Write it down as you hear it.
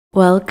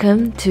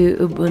Welcome to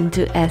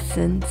Ubuntu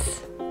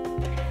Essence.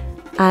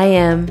 I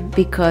am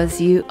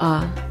because you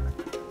are.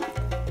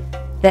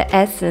 The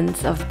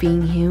essence of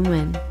being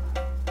human.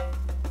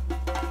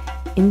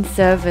 In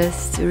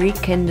service to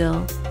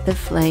rekindle the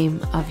flame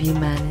of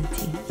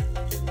humanity.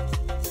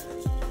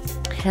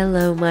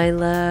 Hello, my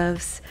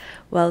loves.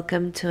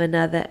 Welcome to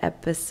another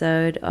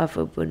episode of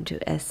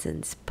Ubuntu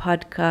Essence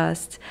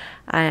podcast.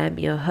 I am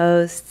your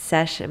host,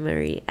 Sasha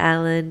Marie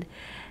Allen.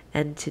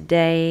 And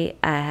today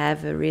I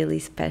have a really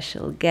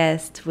special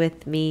guest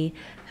with me.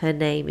 Her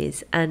name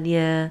is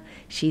Anja.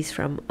 She's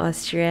from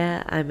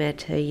Austria. I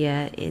met her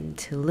here in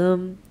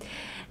Tulum.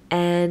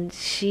 And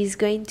she's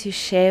going to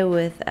share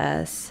with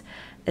us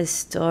a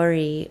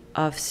story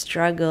of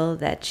struggle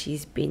that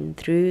she's been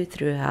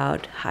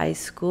throughout high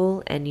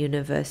school and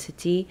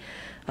university,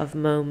 of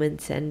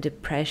moments and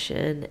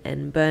depression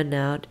and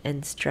burnout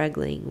and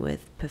struggling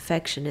with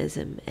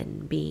perfectionism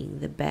and being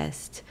the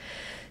best.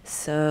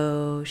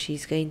 So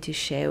she's going to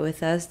share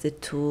with us the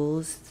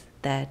tools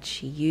that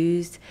she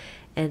used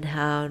and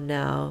how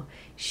now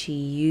she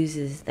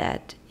uses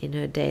that in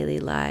her daily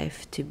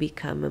life to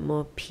become a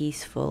more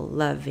peaceful,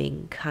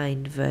 loving,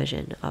 kind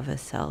version of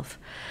herself.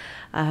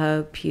 I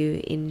hope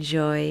you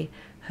enjoy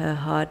her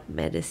heart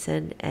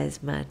medicine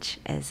as much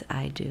as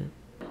I do.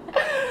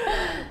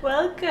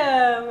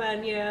 Welcome,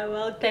 Anja.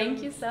 Welcome.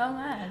 Thank you so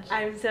much.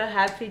 I'm so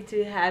happy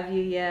to have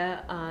you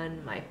here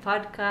on my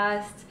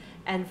podcast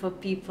and for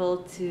people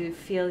to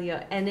feel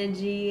your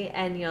energy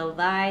and your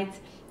light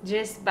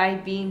just by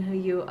being who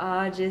you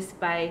are, just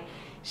by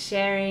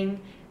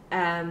sharing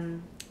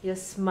your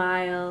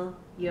smile,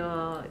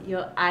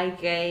 your eye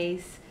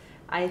gaze.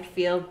 I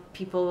feel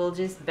people will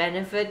just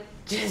benefit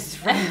just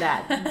from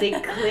that. They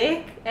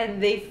click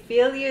and they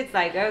feel you. It's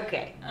like,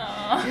 okay.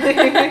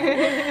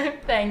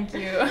 Thank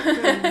you.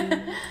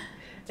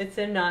 It's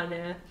an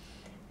honor.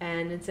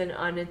 And it's an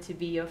honor to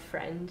be your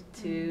friend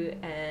too,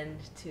 and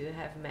to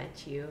have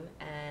met you.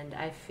 And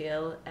I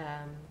feel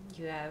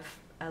you have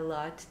a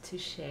lot to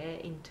share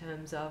in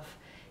terms of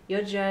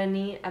your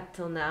journey up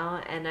till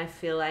now. And I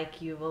feel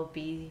like you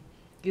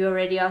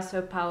already are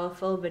so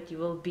powerful, but you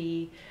will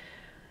be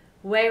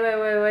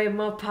way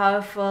more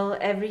powerful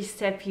every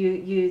step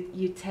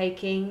you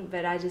taking.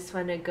 But I just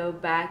want to go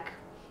back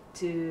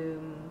to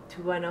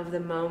one of the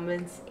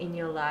moments in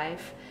your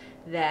life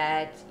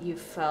that you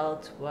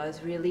felt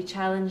was really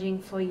challenging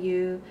for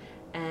you,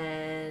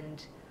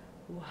 and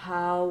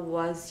how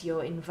was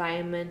your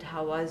environment,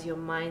 how was your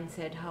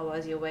mindset, how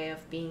was your way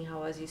of being, how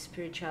was your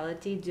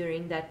spirituality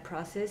during that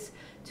process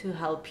to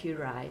help you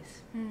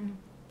rise.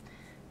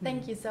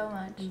 Thank you so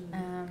much.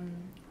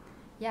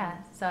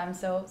 So I'm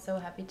so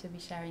happy to be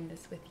sharing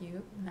this with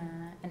you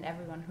and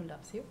everyone who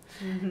loves you.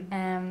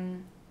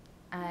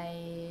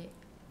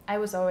 I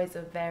was always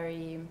a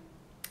very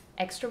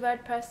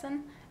extrovert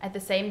person, at the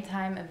same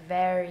time a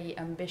very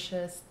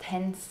ambitious,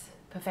 tense,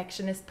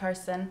 perfectionist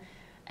person,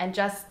 and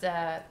just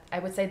I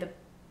would say the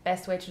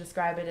best way to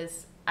describe it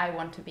is I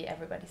want to be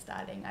everybody's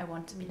darling. I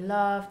want to be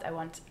loved. I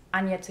want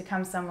Anja to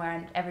come somewhere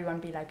and everyone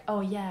be like,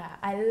 oh yeah,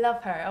 I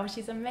love her, oh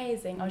she's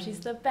amazing, oh she's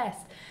the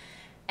best.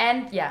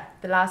 And yeah,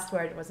 the last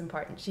word was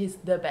important. She's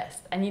the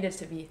best. I needed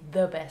to be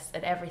the best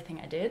at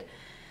everything I did.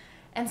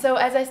 And so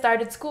as I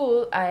started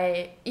school,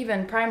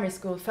 even primary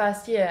school,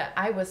 first year,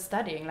 I was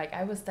studying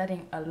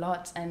a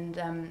lot. And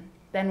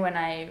then when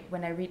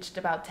I reached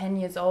about 10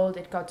 years old,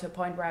 it got to a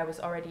point where I was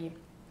already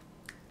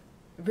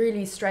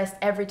really stressed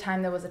every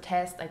time there was a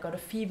test. I got a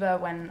fever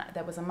when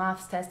there was a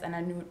maths test and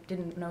I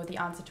didn't know the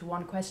answer to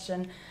one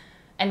question.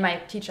 And my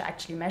teacher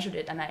actually measured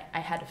it, and I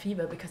had a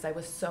fever because I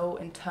was so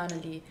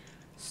internally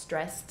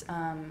stressed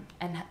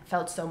and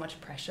felt so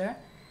much pressure.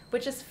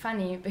 Which is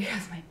funny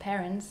because my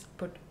parents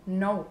put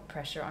no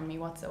pressure on me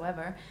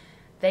whatsoever.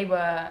 They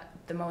were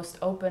the most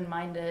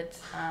open-minded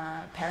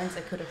parents I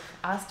could have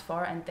asked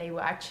for, and they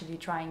were actually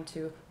trying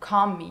to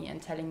calm me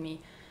and telling me,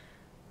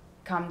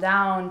 calm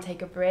down,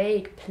 take a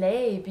break,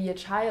 play, be a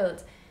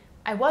child.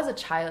 I was a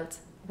child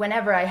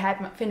whenever I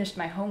had finished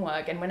my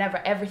homework and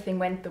whenever everything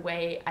went the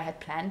way I had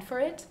planned for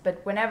it.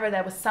 But whenever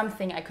there was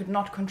something I could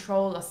not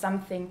control or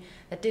something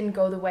that didn't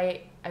go the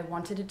way I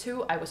wanted it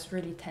to, I was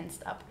really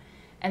tensed up.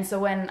 And so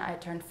when I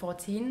turned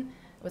 14,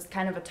 it was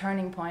kind of a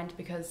turning point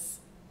because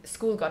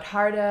school got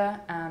harder,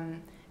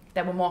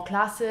 there were more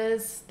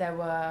classes,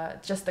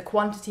 just the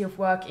quantity of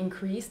work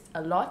increased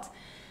a lot.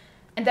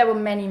 And there were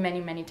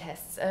many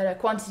tests, a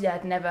quantity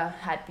I'd never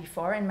had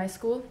before in my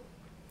school.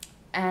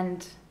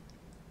 And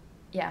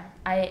yeah,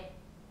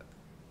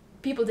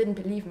 people didn't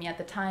believe me at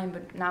the time,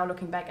 but now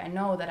looking back, I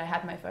know that I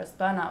had my first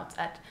burnout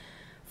at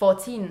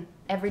 14.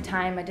 Every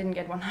time I didn't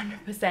get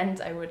 100%,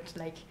 I would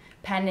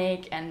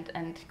panic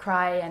and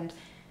cry and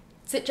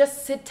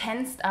just sit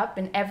tensed up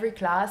in every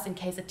class in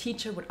case a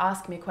teacher would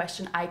ask me a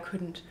question I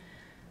couldn't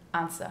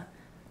answer.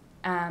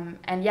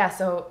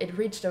 So it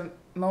reached a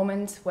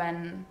moment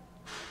when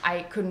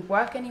I couldn't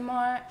work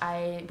anymore.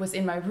 I was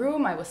in my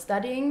room, I was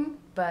studying,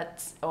 I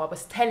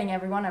was telling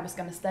everyone I was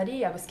going to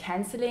study. I was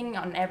canceling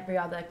on every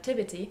other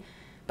activity,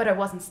 but I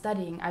wasn't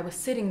studying. I was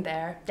sitting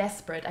there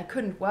desperate. I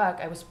couldn't work.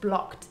 I was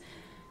blocked.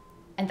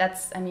 And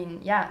that's, I mean,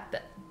 yeah,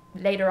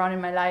 later on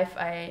in my life,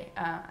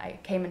 I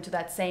came into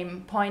that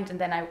same point, and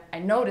then I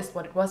noticed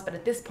what it was. But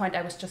at this point,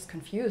 I was just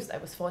confused. I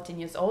was 14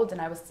 years old, and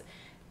I was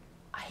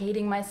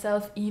hating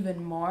myself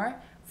even more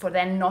for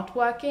then not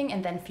working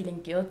and then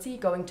feeling guilty,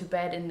 going to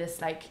bed in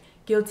this like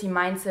guilty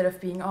mindset of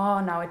being, oh,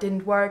 now I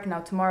didn't work, now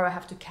tomorrow I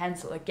have to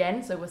cancel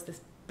again. So it was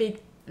this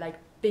big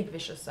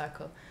vicious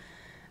circle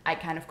I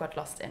kind of got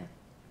lost in.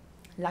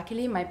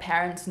 Luckily, my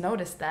parents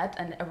noticed that,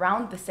 and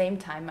around the same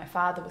time, my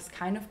father was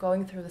kind of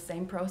going through the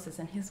same process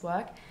in his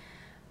work.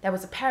 There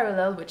was a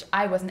parallel which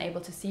I wasn't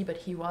able to see, but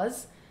he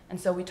was. And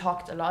so we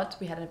talked a lot.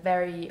 We had a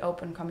very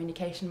open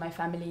communication, my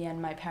family,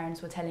 and my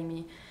parents were telling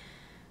me,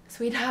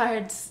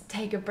 sweetheart,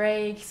 take a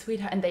break,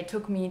 sweetheart. And they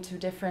took me to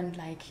different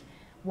like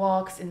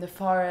walks in the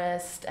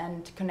forest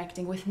and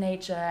connecting with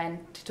nature, and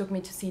took me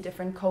to see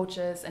different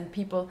coaches and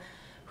people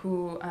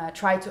who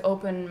tried to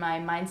open my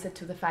mindset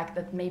to the fact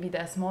that maybe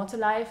there's more to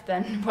life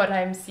than what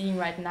I'm seeing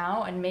right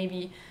now, and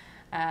maybe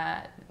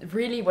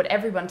really what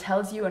everyone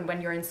tells you, and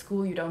when you're in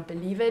school you don't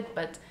believe it,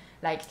 but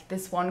like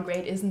this one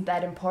grade isn't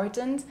that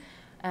important.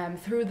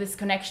 Through this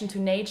connection to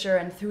nature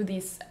and through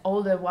these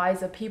older,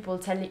 wiser people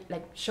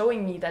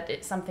showing me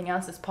that something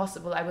else is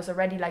possible, I was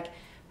already like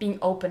being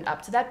opened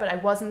up to that, but I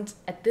wasn't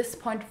at this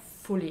point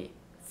fully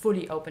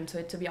open to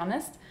it, to be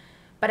honest.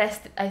 But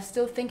I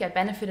still think I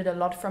benefited a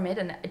lot from it,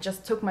 and it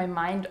just took my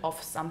mind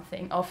off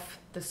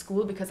the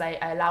school, because I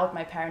allowed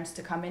my parents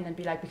to come in and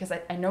be like, because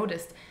I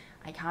noticed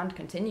I can't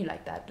continue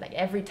like that. Like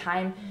every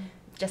time,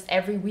 just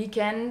every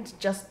weekend,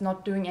 just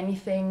not doing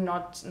anything,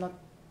 not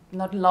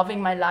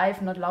loving my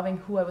life, not loving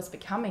who I was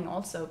becoming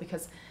also,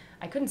 because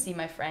I couldn't see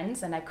my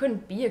friends and I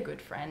couldn't be a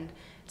good friend.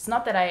 It's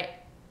not that I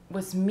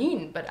was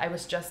mean, but I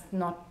was just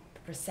not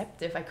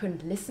receptive. I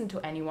couldn't listen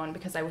to anyone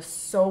because I was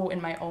so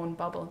in my own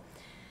bubble.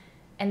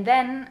 And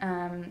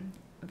then,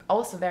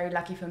 also very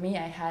lucky for me,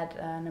 I had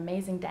an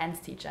amazing dance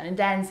teacher. And in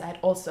dance, I had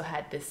also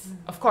had this,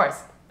 of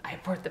course, I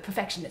brought the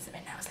perfectionism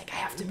in. I was like, I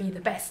have to be the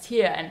best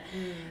here. And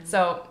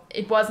so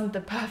it wasn't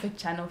the perfect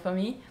channel for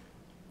me.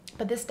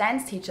 But this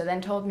dance teacher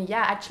then told me,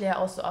 yeah, actually, I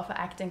also offer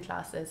acting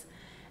classes.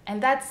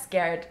 And that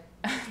scared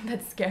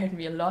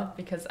me a lot,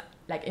 because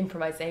like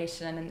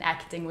improvisation and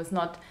acting was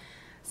not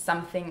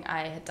something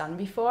I had done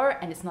before,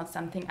 and it's not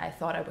something I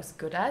thought I was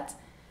good at.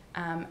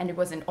 And it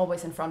wasn't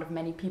always in front of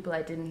many people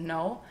I didn't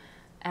know.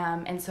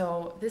 And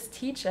so this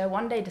teacher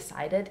one day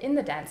decided in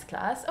the dance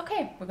class,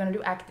 okay, we're going to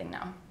do acting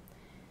now.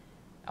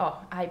 Oh,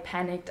 I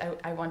panicked.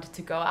 I wanted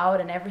to go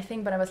out and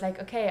everything, but I was like,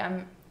 okay,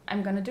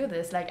 I'm going to do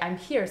this. Like, I'm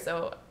here,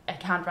 so I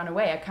can't run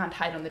away. I can't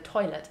hide on the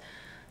toilet.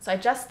 So I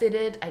just did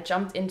it. I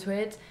jumped into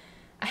it.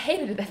 I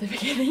hated it at the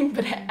beginning,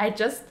 but I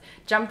just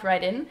jumped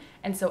right in.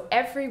 And so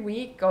every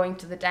week going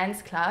to the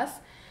dance class,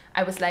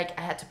 I was like,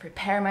 I had to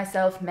prepare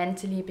myself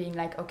mentally, being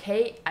like,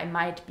 okay, I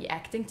might be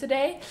acting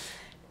today.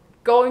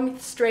 Going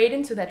straight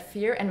into that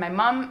fear. And my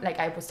mom, like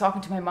I was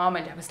talking to my mom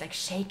and I was like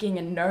shaking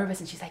and nervous,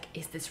 and she's like,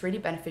 is this really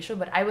beneficial?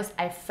 But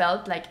I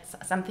felt like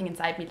something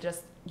inside me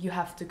just, you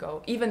have to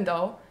go. Even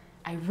though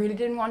I really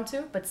didn't want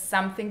to, but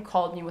something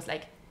called me, was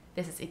like,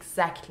 this is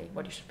exactly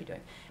what you should be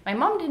doing. My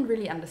mom didn't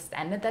really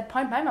understand at that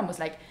point. My mom was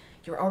like,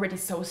 you're already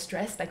so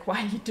stressed, like,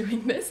 why are you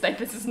doing this? Like,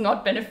 this is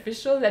not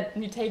beneficial, that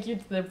you take you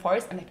to the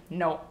forest. I'm like,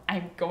 no,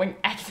 I'm going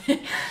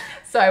acting.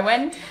 So I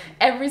went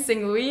every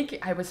single week.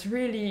 I was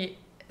really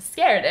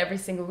scared every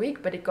single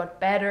week, but it got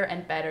better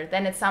and better.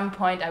 Then at some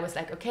point I was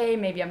like, okay,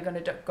 maybe I'm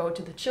gonna go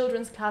to the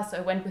children's class. So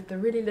I went with the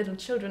really little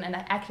children and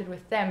I acted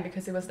with them,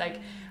 because it was like,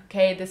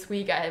 okay, this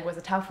week it was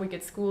a tough week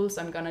at school,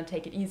 so I'm gonna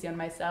take it easy on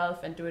myself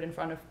and do it in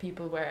front of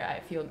people where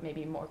I feel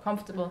maybe more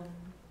comfortable.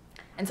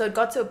 And so it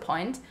got to a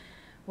point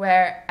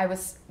where I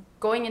was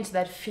going into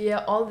that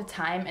fear all the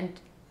time, and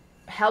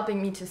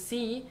helping me to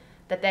see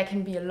that there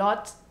can be a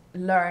lot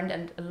learned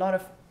and a lot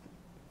of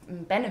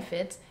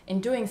benefit in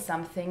doing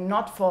something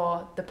not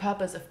for the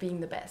purpose of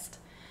being the best.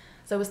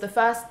 So it was the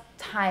first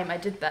time I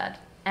did that,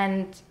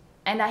 and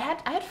I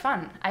had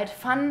fun. I had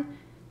fun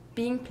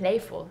being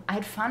playful. I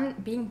had fun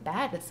being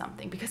bad at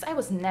something, because I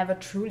was never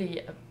truly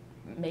an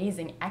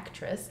amazing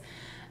actress.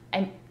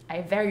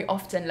 I very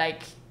often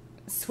like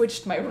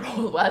switched my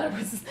role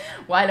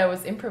while I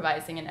was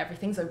improvising and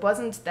everything. So it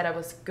wasn't that I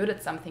was good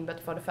at something, but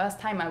for the first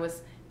time I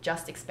was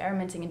just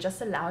experimenting and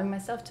just allowing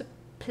myself to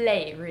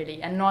play,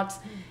 really, and not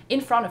in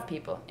front of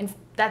people.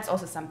 That's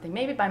also something.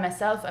 Maybe by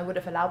myself I would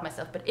have allowed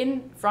myself, but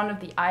in front of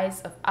the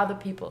eyes of other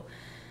people.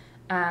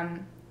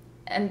 And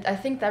I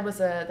think that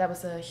was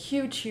a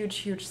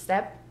huge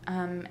step.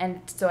 And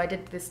so I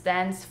did this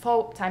dance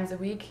 4 times a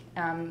week,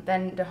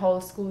 then the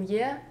whole school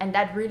year, and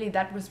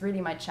that was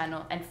really my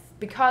channel. And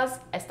because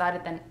I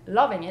started then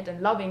loving it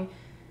and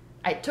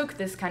I took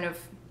this kind of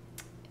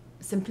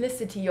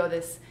simplicity, or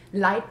this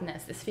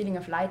lightness, this feeling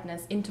of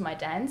lightness, into my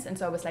dance. And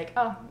so I was like,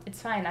 oh,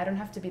 it's fine, I don't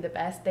have to be the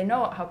best. They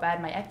know how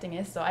bad my acting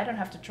is, so I don't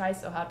have to try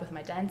so hard with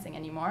my dancing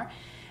anymore.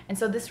 And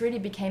so this really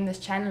became this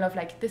channel of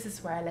like, this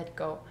is where I let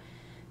go.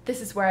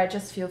 this is where I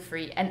just feel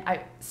free. And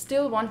I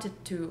still wanted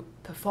to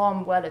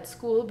perform well at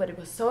school, but it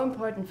was so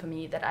important for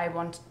me that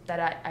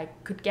I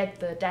could get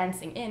the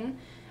dancing in,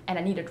 and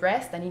I needed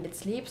rest, I needed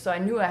sleep. So I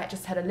knew I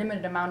just had a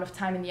limited amount of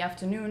time in the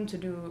afternoon to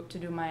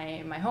do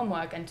my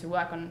homework and to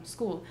work on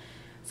school.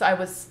 So I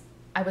was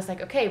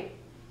like, okay,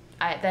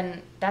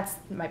 then that's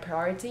my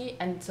priority,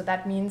 and so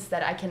that means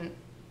that I can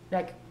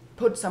like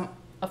put some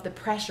of the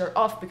pressure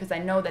off, because I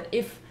know that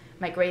if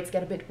my grades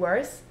get a bit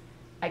worse,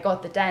 I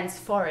got the dance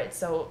for it,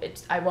 so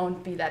I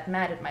won't be that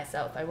mad at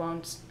myself, I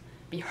won't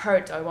be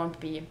hurt, or I won't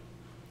be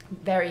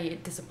very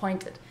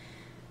disappointed.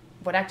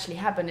 What actually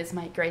happened is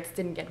my grades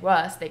didn't get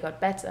worse, they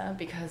got better,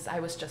 because I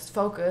was just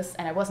focused,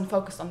 and I wasn't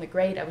focused on the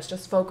grade, I was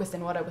just focused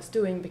in what I was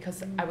doing,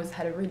 because I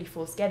had a really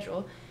full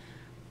schedule.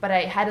 But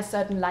I had a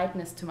certain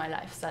lightness to my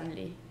life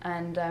suddenly,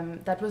 and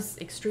that was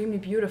extremely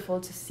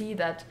beautiful to see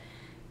that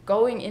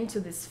going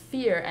into this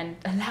fear and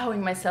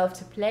allowing myself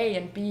to play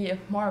and be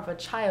more of a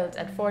child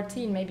at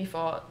 14, maybe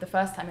for the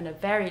first time in a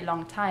very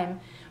long time,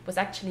 was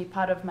actually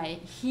part of my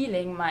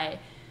healing, my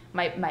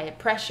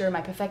pressure,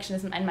 my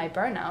perfectionism, and my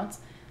burnout,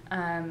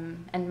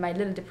 and my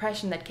little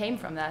depression that came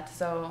from that.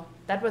 So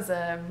that was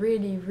a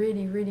really,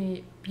 really,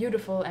 really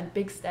beautiful and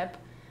big step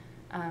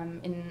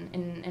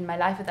in my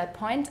life at that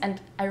point.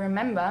 And I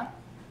remember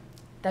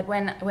that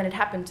when it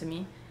happened to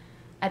me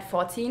at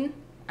 14,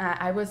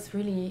 I was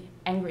really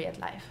angry at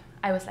life.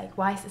 I was like,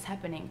 why is this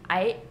happening?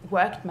 I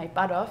worked my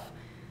butt off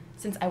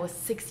since I was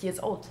 6 years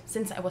old,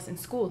 since I was in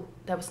school.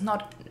 There was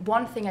not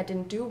one thing I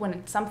didn't do.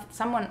 When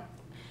someone,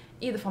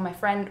 either for my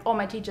friend or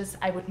my teachers,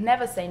 I would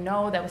never say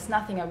no. There was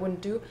nothing I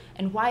wouldn't do.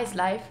 And why is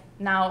life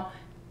now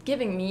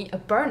giving me a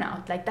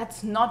burnout? Like,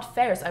 that's not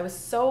fair. So I was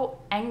so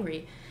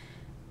angry.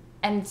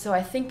 And so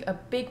I think a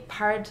big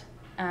part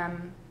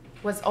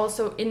was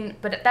also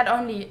but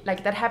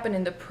that happened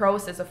in the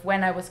process of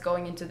when I was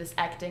going into this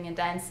acting and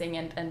dancing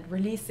and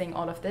releasing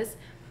all of this,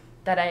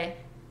 that I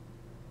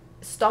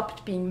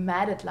stopped being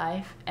mad at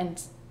life and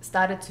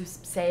started to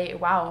say,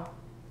 wow,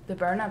 the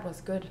burnout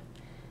was good.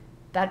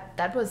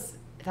 That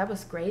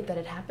was great that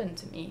it happened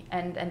to me.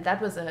 And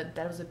that was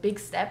a big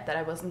step, that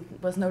I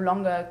was no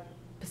longer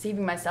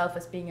perceiving myself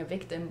as being a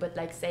victim, but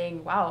like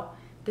saying, wow,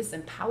 this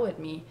empowered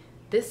me.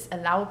 This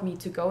allowed me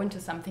to go into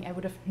something I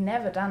would have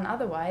never done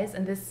otherwise,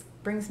 and this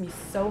brings me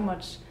so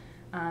much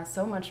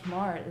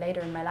more later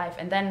in my life.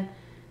 And then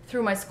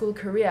through my school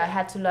career, I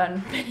had to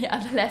learn many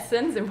other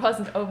lessons. It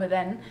wasn't over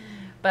then,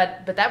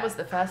 but that was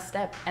the first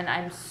step, and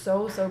I'm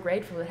so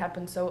grateful it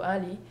happened so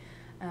early.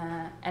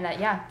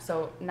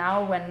 So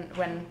now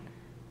when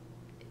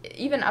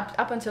even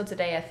up until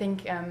today, I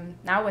think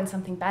now when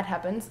something bad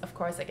happens, of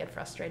course I get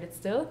frustrated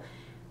still.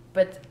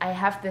 But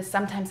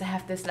sometimes I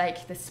have this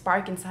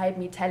spark inside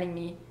me telling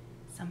me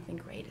something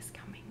great is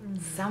coming.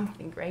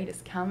 Something great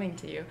is coming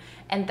to you.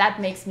 And that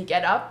makes me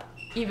get up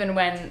even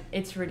when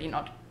it's really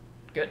not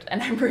good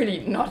and I'm really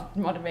not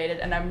motivated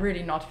and I'm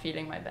really not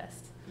feeling my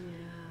best.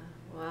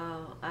 Yeah,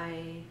 wow.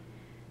 I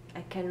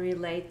can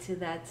relate to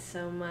that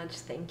so much.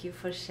 Thank you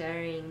for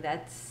sharing.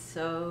 That's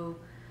so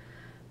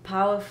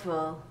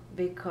powerful,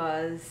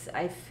 because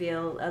I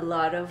feel a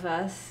lot of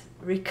us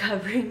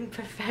recovering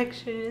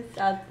perfectionists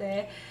out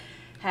there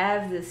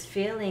have this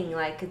feeling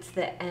like it's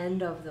the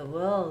end of the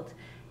world.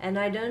 And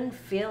I don't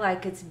feel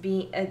like it's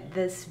being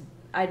this,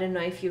 I don't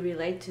know if you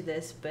relate to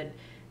this, but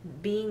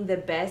being the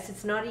best,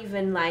 it's not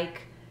even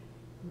like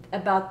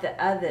about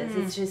the others,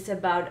 it's just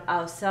about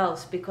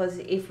ourselves, because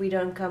if we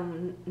don't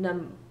come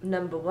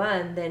number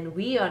one, then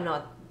we are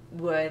not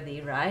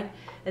worthy, right?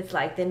 It's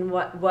like, then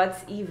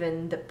what's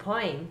even the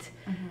point?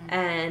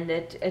 And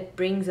it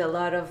brings a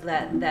lot of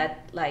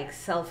that like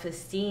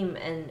self-esteem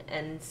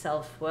and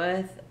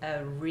self-worth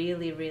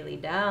really, really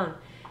down,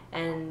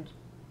 and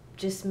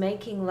just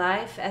making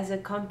life as a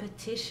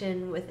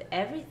competition with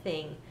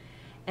everything,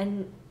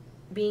 and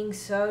being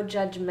so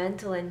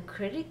judgmental and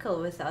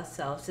critical with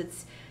ourselves.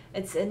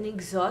 It's an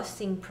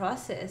exhausting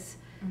process.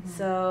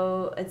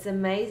 So it's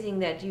amazing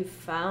that you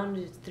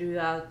found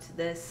throughout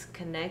this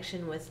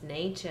connection with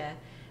nature,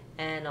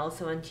 and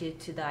also want you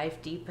to dive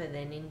deeper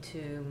then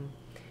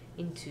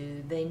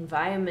into the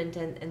environment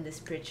and the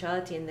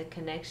spirituality and the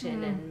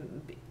connection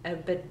and a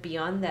bit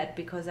beyond that,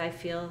 because I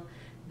feel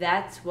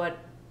that's what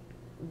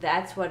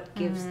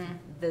gives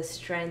the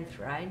strength,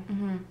 right?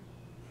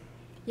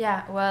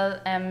 Yeah,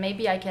 well,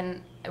 maybe I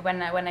can,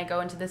 when I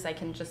go into this, I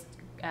can just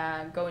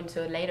go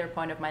into a later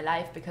point of my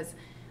life, because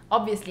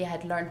obviously I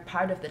had learned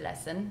part of the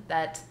lesson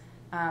that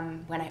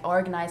when I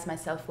organize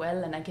myself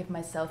well and I give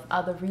myself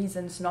other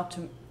reasons not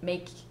to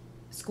make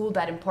school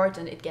that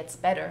important, it gets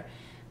better.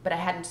 But I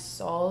hadn't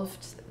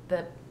solved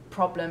the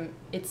problem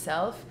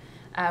itself,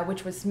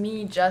 which was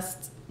me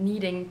just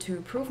needing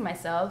to prove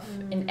myself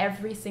in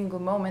every single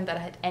moment that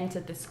I had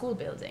entered the school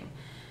building.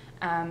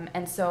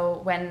 And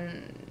so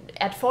when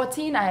at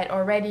 14 I had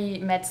already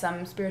met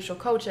some spiritual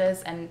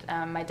coaches, and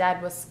my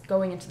dad was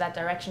going into that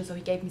direction, so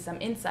he gave me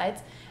some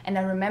insights. And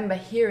I remember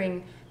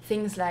hearing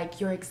things like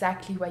you're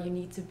exactly where you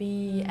need to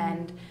be,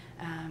 and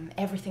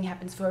everything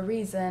happens for a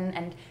reason,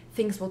 and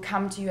things will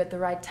come to you at the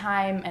right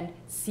time, and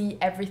see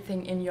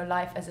everything in your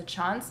life as a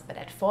chance. But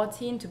at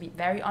 14, to be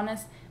very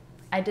honest,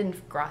 I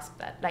didn't grasp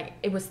that. Like,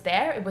 it was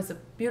there, it was a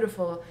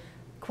beautiful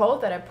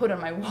quote that I put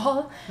on my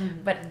wall,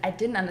 but I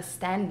didn't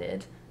understand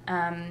it.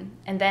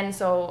 And then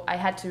so I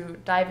had to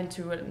dive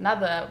into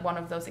another one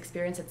of those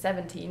experiences at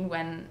 17,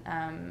 when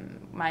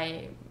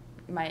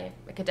my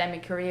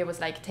academic career was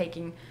like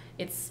taking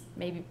its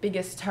maybe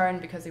biggest turn,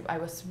 because I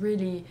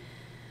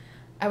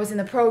was in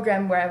a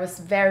program where I was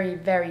very,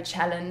 very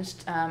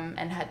challenged,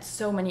 and had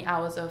so many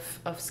hours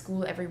of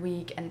school every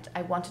week, and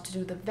I wanted to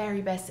do the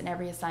very best in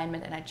every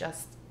assignment, and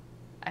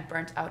I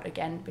burnt out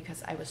again,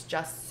 because I was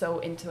just so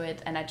into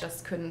it, and I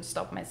just couldn't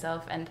stop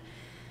myself. And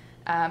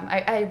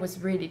I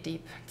was really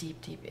deep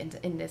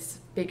in this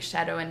big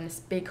shadow and this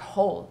big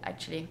hole,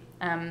 actually.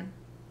 And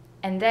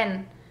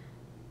then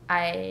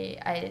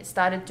I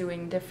started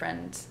doing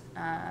different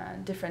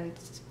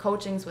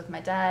coachings with my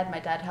dad. My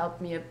dad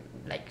helped me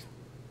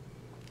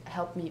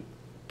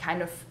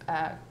kind of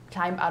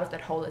climb out of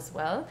that hole as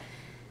well.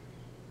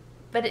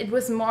 But it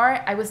was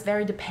more, I was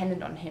very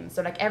dependent on him.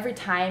 So like every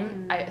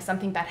time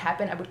something bad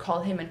happened, I would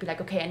call him and be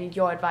like, okay, I need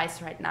your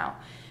advice right now,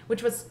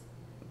 which was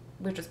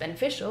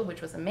beneficial,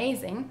 which was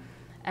amazing.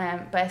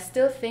 But I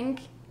still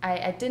think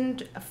I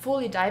didn't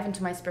fully dive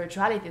into my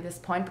spirituality at this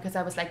point, because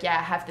I was like, yeah,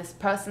 I have this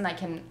person,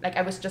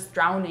 I was just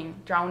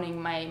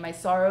drowning my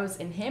sorrows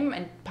in him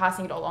and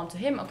passing it all on to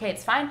him. Okay,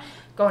 it's fine,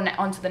 going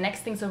on to the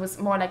next thing. So it was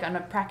more like on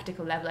a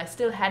practical level. I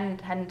still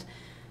hadn't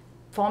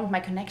formed my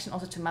connection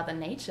also to Mother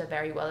Nature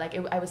very well. Like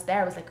I was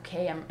there, I was like,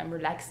 okay, I'm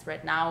relaxed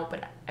right now,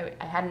 but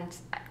I hadn't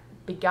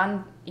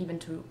begun even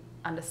to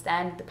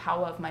understand the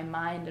power of my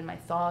mind and my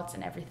thoughts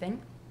and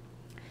everything.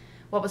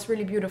 What was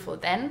really beautiful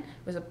then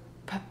was a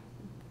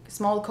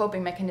small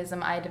coping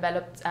mechanism I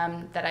developed,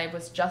 that I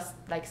was just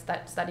like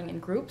studying in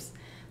groups.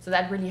 So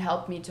that really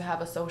helped me to have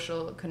a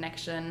social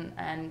connection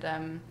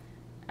and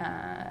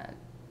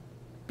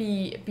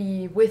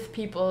be with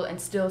people and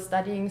still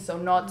studying. So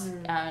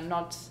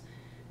not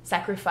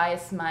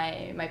sacrifice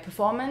my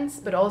performance,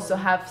 but also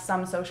have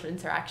some social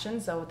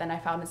interaction. So then I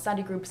found in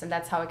study groups, and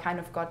that's how I kind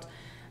of got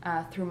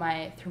through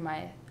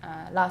my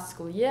last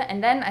school year.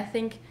 And then I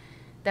think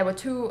there were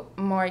two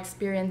more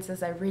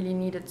experiences I really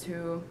needed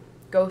to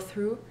go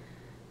through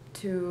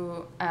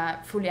to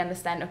fully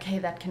understand, okay,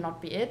 that cannot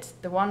be it.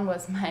 The one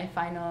was my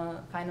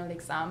final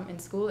exam in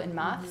school in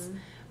maths.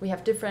 We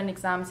have different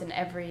exams in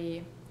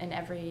every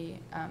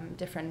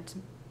different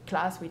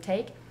class we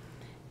take,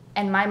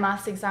 and my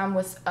maths exam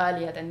was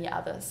earlier than the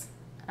others,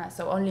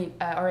 so only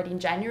already in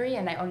January,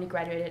 and I only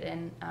graduated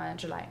in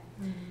July.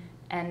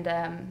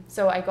 And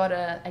so I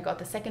got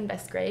the second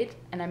best grade,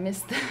 and I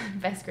missed the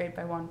best grade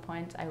by 1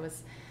 point.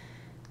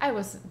 I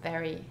was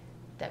very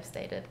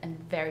devastated and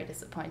very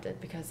disappointed,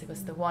 because it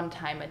was the one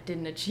time I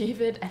didn't achieve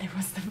it, and it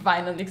was the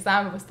final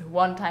exam. It was the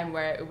one time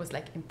where it was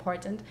like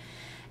important.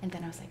 And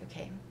then I was like,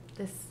 okay,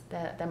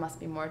 there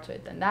must be more to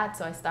it than that.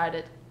 So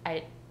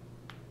I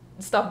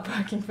stopped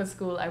working for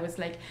school. I was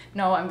like,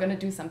 no, I'm gonna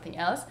do something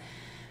else.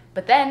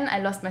 But then I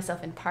lost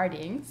myself in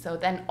partying, so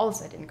then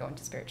also I didn't go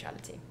into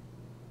spirituality.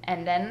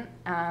 And then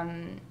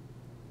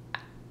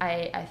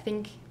I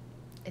think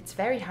it's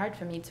very hard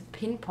for me to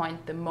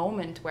pinpoint the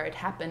moment where it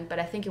happened, but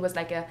I think it was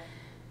like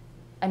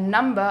a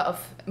number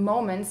of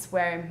moments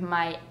where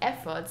my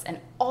efforts and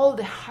all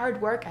the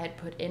hard work I had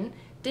put in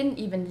didn't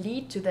even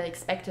lead to the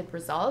expected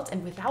result.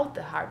 And without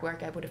the hard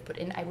work I would have put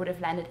in, I would have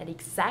landed at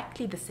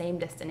exactly the same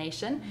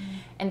destination.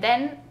 And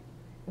then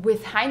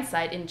with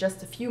hindsight, in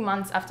just a few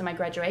months after my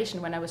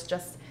graduation, when I was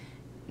just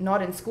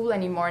not in school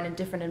anymore, in a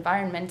different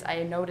environment,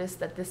 I noticed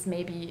that this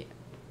maybe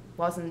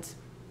wasn't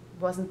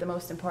the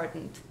most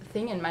important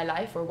thing in my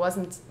life, or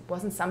wasn't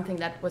something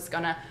that was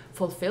gonna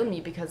fulfill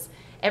me. Because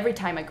every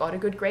time I got a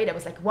good grade, I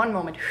was like, one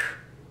moment,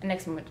 the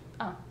next moment,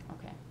 oh,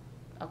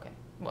 okay,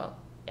 well,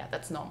 yeah,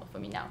 that's normal for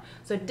me now.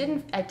 So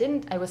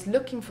I was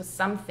looking for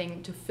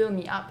something to fill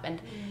me up,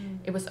 and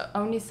it was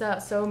only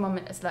such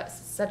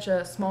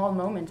a small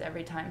moment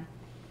every time.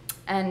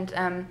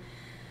 And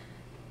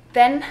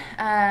then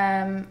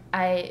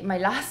my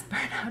last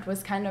burnout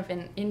was kind of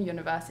in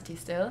university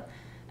still.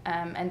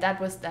 And that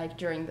was like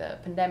during the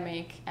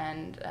pandemic,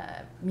 and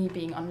me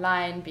being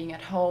online, being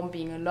at home,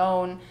 being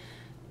alone,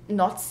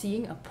 not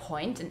seeing a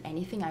point in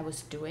anything I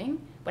was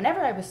doing.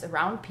 Whenever I was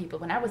around people,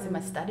 when I was in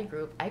my study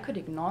group, I could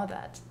ignore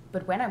that.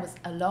 But when I was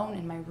alone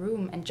in my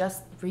room and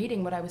just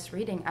reading what I was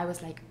reading, I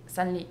was like,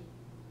 suddenly,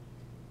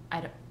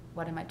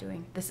 what am I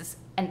doing?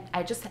 And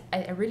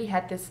I really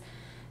had this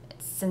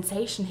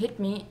sensation hit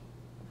me.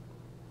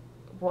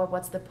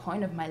 What's the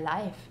point of my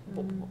life?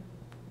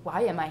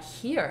 Why am I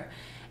here?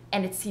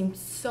 And it seemed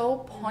so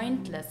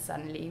pointless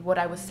suddenly, what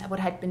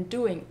I'd been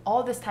doing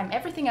all this time,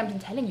 everything I've been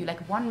telling you,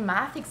 like one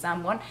math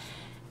exam,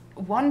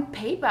 one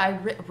paper I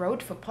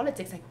wrote for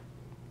politics, like,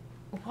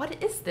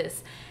 what is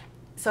this?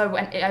 So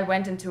I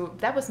went into,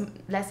 that was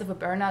less of a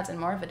burnout and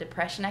more of a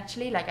depression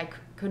actually, like I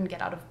couldn't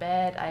get out of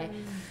bed,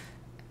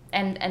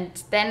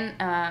 and then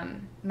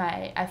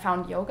I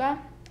found yoga.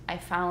 I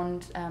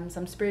found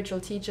some spiritual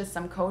teachers,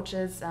 some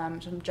coaches,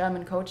 some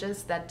German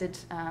coaches that did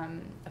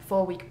a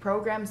 4-week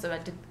program. So I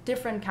did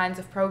different kinds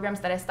of programs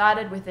that I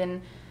started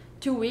within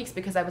 2 weeks,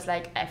 because I was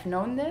like, I've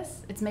known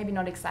this. It's maybe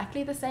not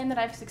exactly the same that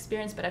I've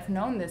experienced, but I've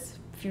known this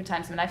a few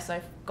times in my life, so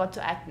I've got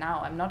to act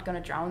now. I'm not going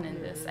to drown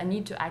in this. I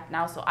need to act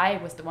now. So I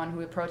was the one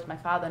who approached my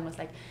father and was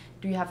like,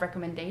 do you have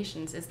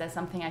recommendations? Is there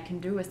something I can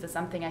do? Is there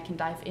something I can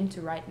dive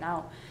into right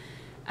now?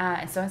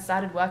 And so I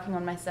started working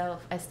on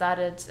myself. I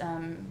started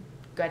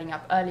getting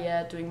up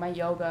earlier, doing my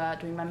yoga,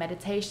 doing my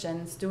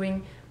meditations,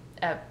 doing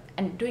a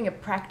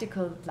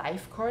practical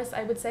life course,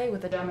 I would say,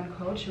 with a German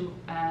coach who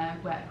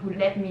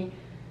let me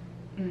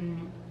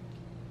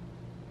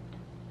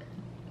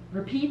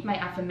repeat my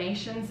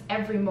affirmations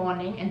every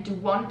morning and do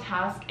one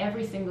task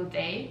every single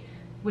day,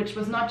 which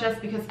was not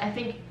just because I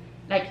think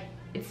like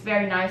it's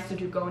very nice to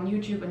go on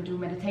YouTube and do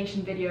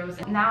meditation videos.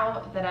 And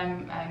now that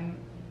I'm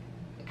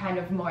kind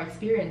of more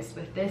experienced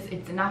with this,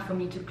 it's enough for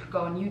me to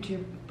go on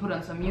YouTube, put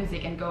on some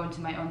music and go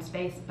into my own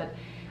space. But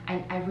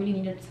I really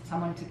needed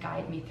someone to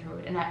guide me through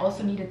it. And I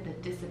also needed the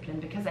discipline,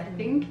 because I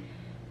think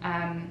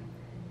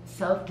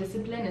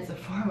self-discipline is a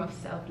form of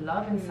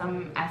self-love in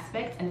some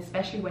aspects, and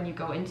especially when you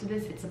go into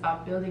this, it's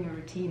about building a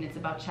routine, it's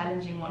about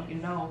challenging what you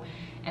know.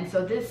 And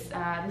so this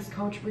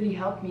coach really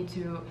helped me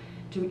to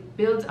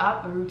build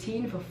up a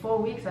routine. For 4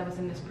 weeks I was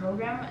in this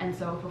program, and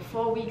so for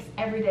 4 weeks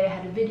every day I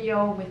had a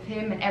video with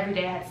him, and every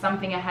day I had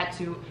something I had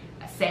to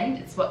send.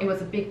 It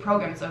was a big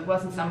program, so it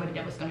wasn't somebody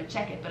that was going to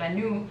check it, but I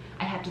knew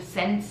I had to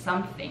send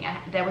something.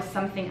 There was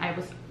something I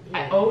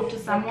owed to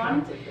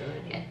someone.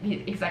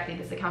 Exactly,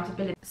 this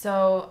accountability.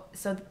 So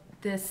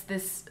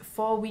this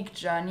 4-week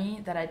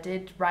journey that I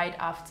did right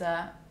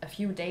after a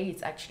few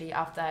days, actually,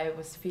 after I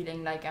was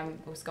feeling like I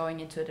was going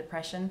into a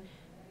depression,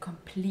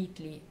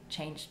 completely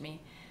changed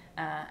me.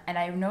 And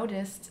I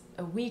noticed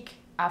a week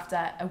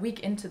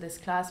into this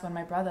class, when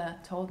my brother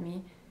told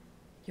me,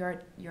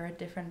 you're a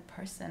different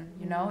person,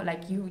 you know,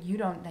 like you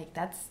don't, like,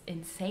 that's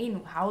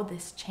insane how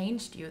this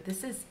changed you.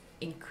 This is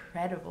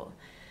incredible.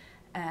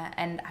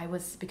 And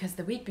because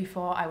the week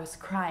before I was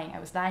crying, I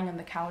was lying on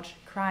the couch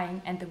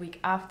crying, and the week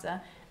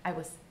after I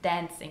was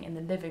dancing in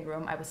the living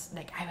room. I was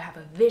like, I have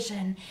a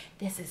vision.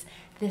 This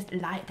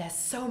life. There's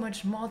so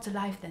much more to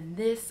life than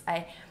this.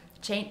 I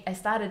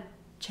started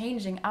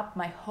changing up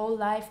my whole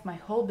life, my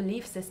whole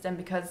belief system,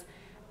 because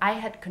I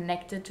had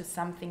connected to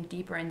something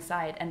deeper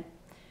inside. And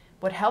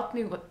what helped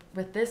me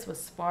with this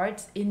was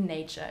sports in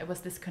nature. It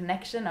was this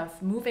connection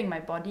of moving my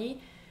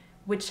body,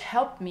 which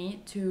helped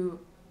me to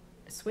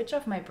switch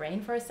off my brain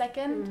for a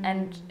second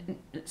and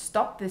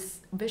stop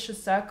this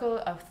vicious circle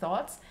of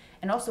thoughts,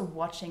 and also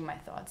watching my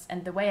thoughts.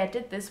 And the way I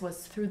did this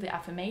was through the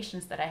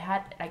affirmations that I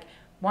had. Like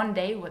one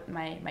day, what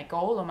my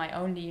goal or my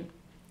only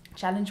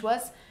challenge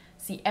was,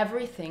 see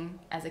everything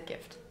as a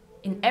gift.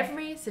 In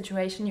every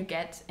situation you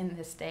get in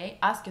this day,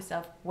 ask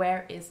yourself,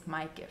 where is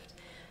my gift?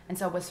 And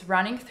so I was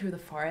running through the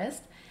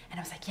forest, and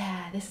I was like,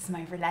 yeah, this is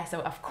my real life, so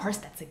of course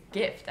that's a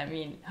gift. I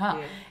mean,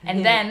 Yeah.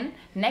 And then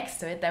next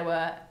to it, there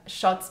were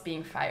shots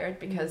being fired,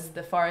 because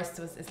the forest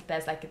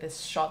there's like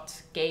this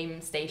shot game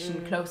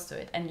station close to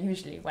it. And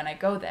usually when I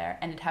go there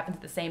and it happens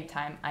at the same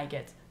time, I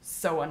get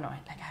so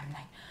annoyed. Like, I'm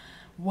like,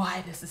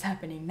 why this is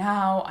happening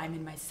now? I'm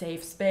in my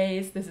safe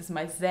space. This is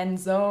my Zen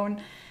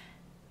zone.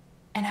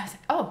 And I was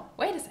like, oh,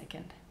 wait a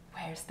second,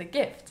 where's the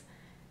gift?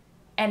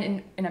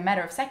 And in a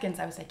matter of seconds,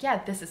 I was like,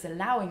 yeah, this is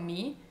allowing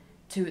me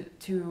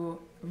to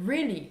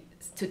really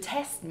to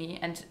test me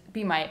and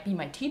be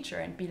my teacher,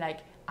 and be like,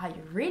 are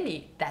you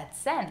really that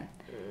Zen?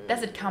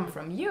 Does it come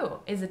from you?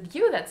 Is it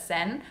you that's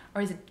Zen,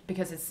 or is it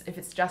because if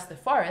it's just the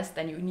forest,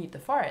 then you need the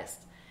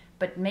forest?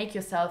 But make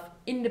yourself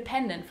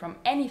independent from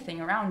anything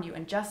around you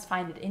and just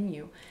find it in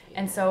you. Yeah.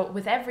 And so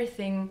with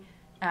everything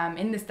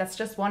in this, that's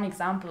just one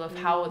example of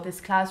how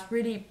this class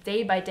really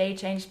day by day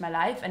changed my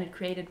life, and it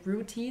created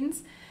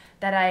routines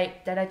that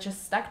I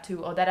just stuck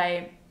to, or that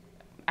I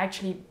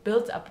actually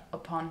built up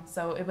upon.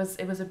 So it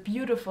was a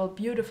beautiful,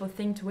 beautiful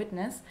thing to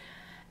witness,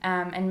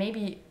 and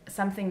maybe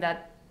something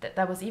that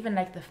was even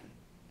like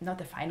not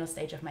the final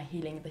stage of my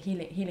healing. The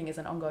healing is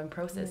an ongoing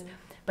process,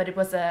 but it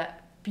was a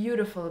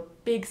beautiful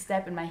big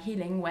step in my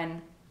healing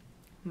when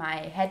the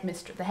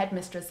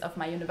headmistress of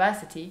my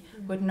university,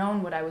 who had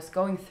known what I was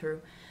going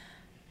through,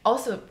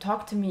 also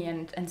talked to me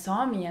and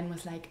saw me and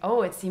was like,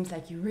 oh, it seems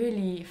like you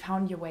really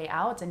found your way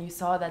out, and you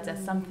saw that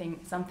there's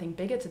something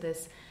bigger to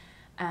this.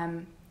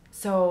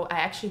 So I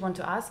actually want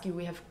to ask you,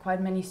 we have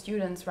quite many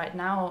students right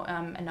now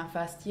in our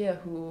first year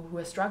who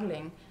are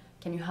struggling.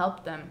 Can you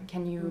help them?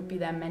 Can you be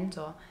their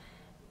mentor?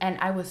 And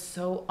I was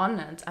so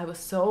honored. I was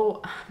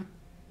so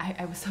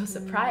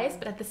surprised,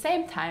 but at the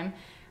same time,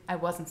 I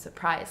wasn't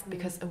surprised,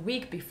 because a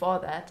week before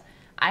that,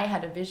 I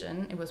had a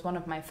vision. It was one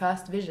of my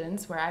first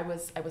visions where I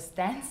was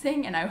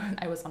dancing, and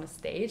I was on a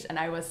stage, and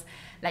I was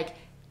like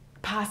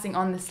passing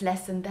on this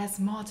lesson. There's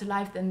more to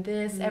life than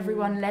this.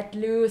 Everyone let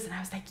loose. And I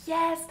was like,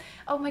 yes,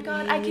 oh my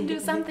God, I can do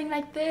something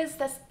like this.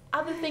 There's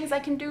other things I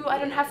can do. I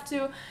don't have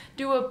to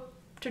do a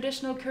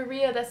traditional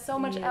career. There's so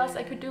much else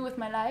I could do with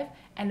my life.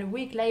 And a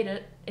week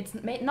later, it's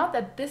not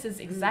that this is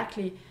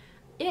exactly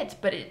it,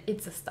 but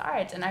it's a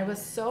start. And I was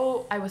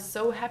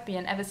so happy.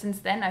 And ever since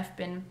then, I've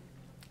been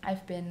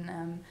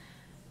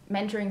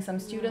mentoring some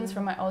students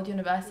from my old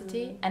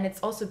university, and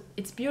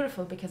it's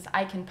beautiful because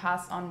I can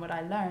pass on what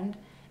I learned.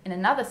 In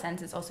another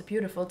sense, it's also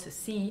beautiful to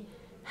see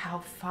how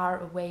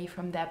far away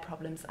from their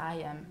problems I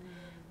am,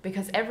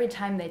 because every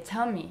time they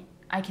tell me,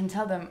 I can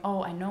tell them,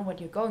 oh, I know what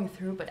you're going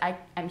through, but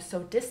I'm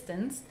so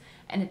distanced,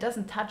 and it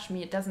doesn't touch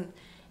me. It doesn't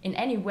in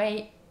any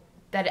way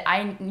that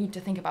I need to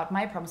think about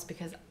my problems,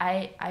 because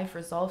I've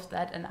resolved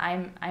that, and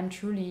I'm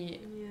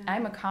truly,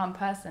 I'm a calm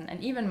person.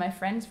 And even my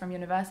friends from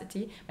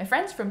university, my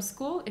friends from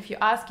school, if you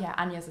ask,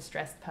 Anja's a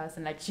stressed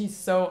person, like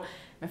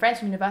my friends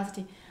from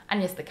university,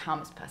 Anja's the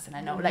calmest person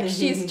I know, like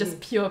she's just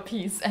pure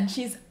peace, and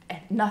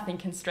nothing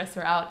can stress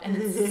her out, and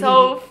it's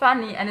so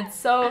funny, and it's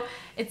so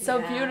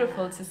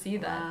beautiful to see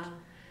that. Wow.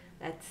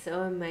 That's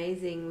so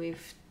amazing.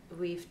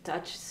 We've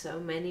touched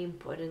so many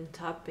important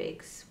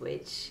topics,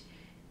 which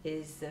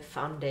is the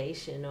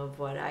foundation of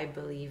what I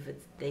believe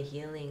is the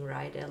healing,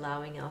 right?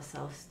 Allowing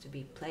ourselves to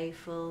be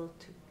playful,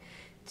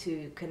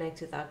 to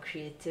connect with our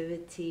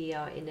creativity,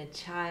 our inner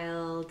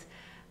child,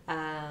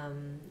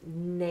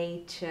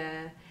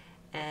 nature,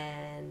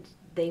 and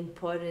the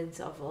importance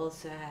of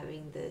also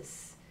having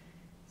this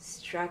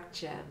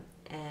structure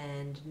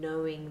and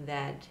knowing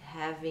that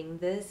having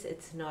this,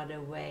 it's not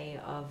a way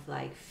of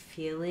like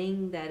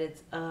feeling that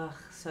it's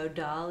so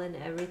dull and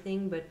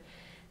everything, but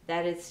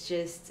that it's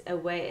just a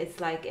way. It's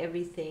like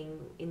everything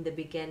in the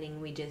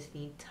beginning, we just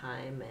need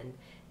time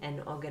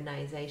and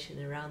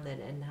organization around that,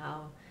 and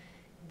how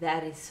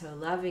that is so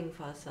loving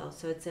for ourselves.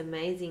 So it's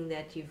amazing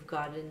that you've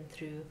gotten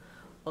through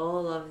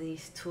all of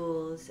these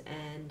tools,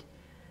 and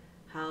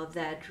how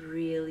that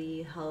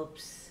really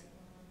helps,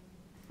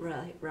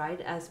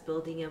 right, us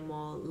building a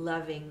more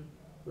loving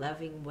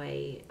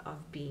way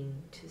of being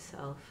to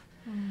self.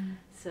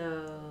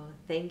 So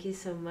thank you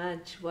so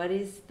much. What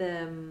is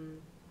the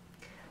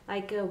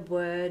like a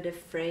word, a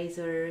phrase,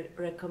 or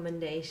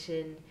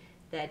recommendation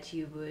that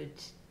you would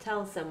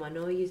tell someone,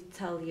 or you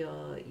tell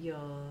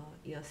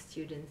your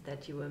students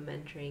that you were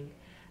mentoring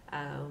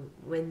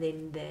when they're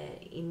in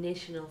the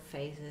initial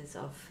phases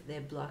of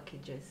their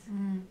blockages?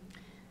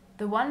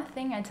 The one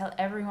thing I tell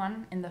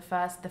everyone in the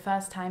first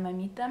time I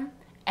meet them,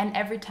 and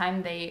every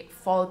time they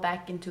fall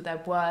back into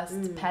their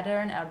worst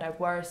pattern or their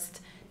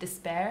worst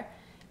despair,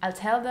 I'll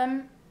tell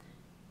them,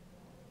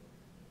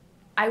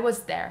 I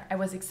was there. I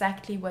was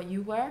exactly where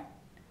you were.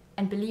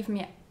 And believe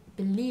me,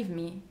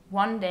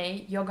 one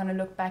day you're going to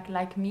look back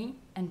like me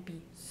and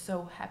be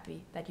so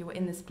happy that you were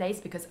in this place,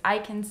 because I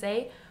can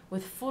say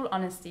with full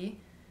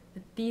honesty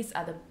that these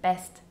are the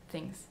best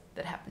things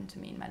that happened to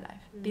me in my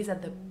life. These are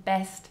the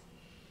best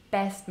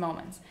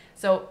moments.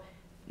 So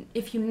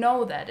if you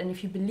know that, and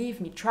if you believe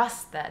me,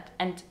 trust that,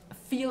 and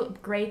feel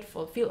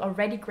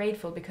already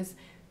grateful, because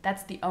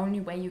that's the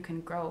only way you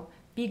can grow.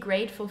 Be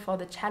grateful for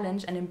the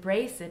challenge and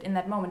embrace it in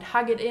that moment.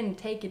 Hug it in,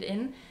 take it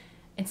in,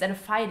 instead of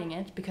fighting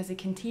it, because it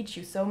can teach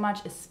you so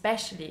much,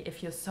 especially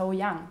if you're so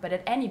young, but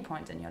at any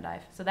point in your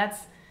life. So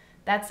that's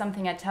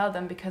something I tell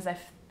them, because I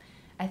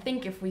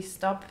think if we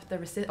stop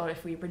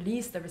if we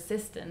release the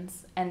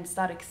resistance and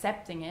start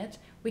accepting it,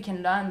 we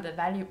can learn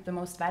the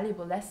most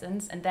valuable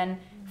lessons. And then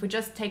if we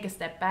just take a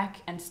step back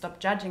and stop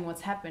judging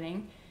what's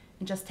happening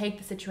and just take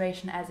the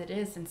situation as it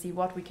is and see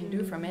what we can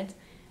do from it,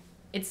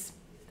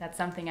 that's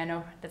something I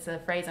know, that's a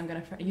phrase, I'm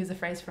going to use a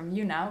phrase from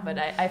you now, but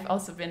I've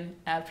also been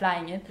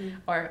applying it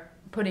or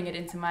putting it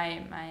into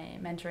my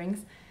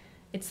mentorings.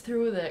 It's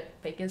through the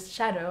biggest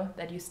shadow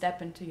that you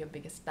step into your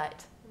biggest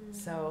light.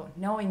 So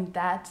knowing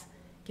that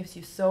gives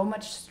you so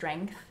much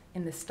strength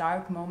in this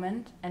dark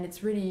moment, and it's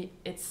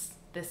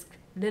this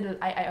little,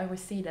 I always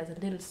see it as a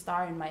little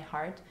star in my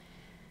heart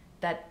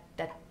that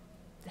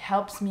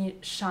helps me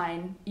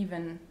shine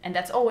even, and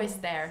that's always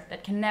there,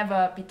 that can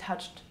never be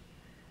touched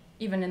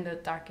even in the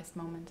darkest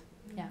moment.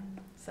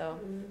 So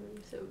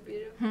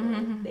beautiful.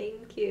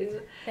 Thank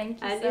you.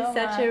 Thank you and so much.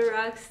 Anja's such a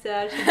rock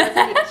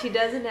star. She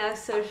doesn't have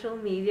social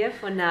media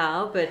for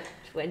now, but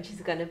when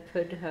she's gonna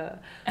put her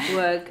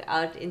work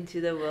out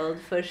into the world,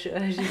 for sure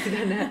she's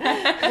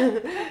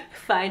gonna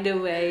find a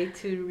way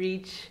to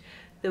reach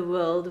the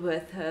world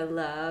with her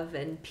love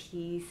and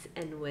peace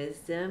and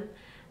wisdom.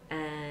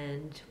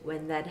 And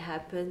when that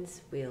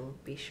happens, we'll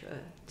be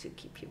sure to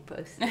keep you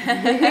posted.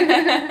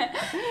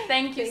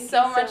 Thank you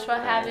so much for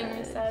having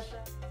me,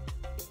 Sasha.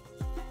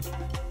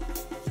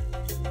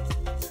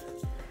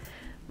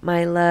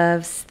 My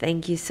loves,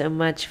 thank you so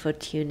much for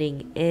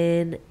tuning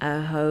in. I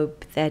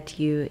hope that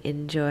you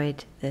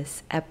enjoyed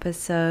this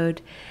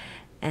episode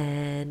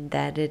and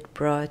that it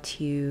brought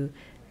you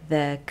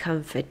the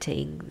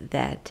comforting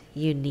that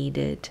you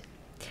needed.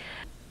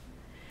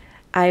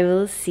 I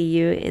will see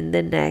you in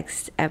the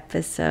next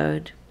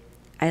episode.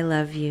 I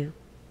love you.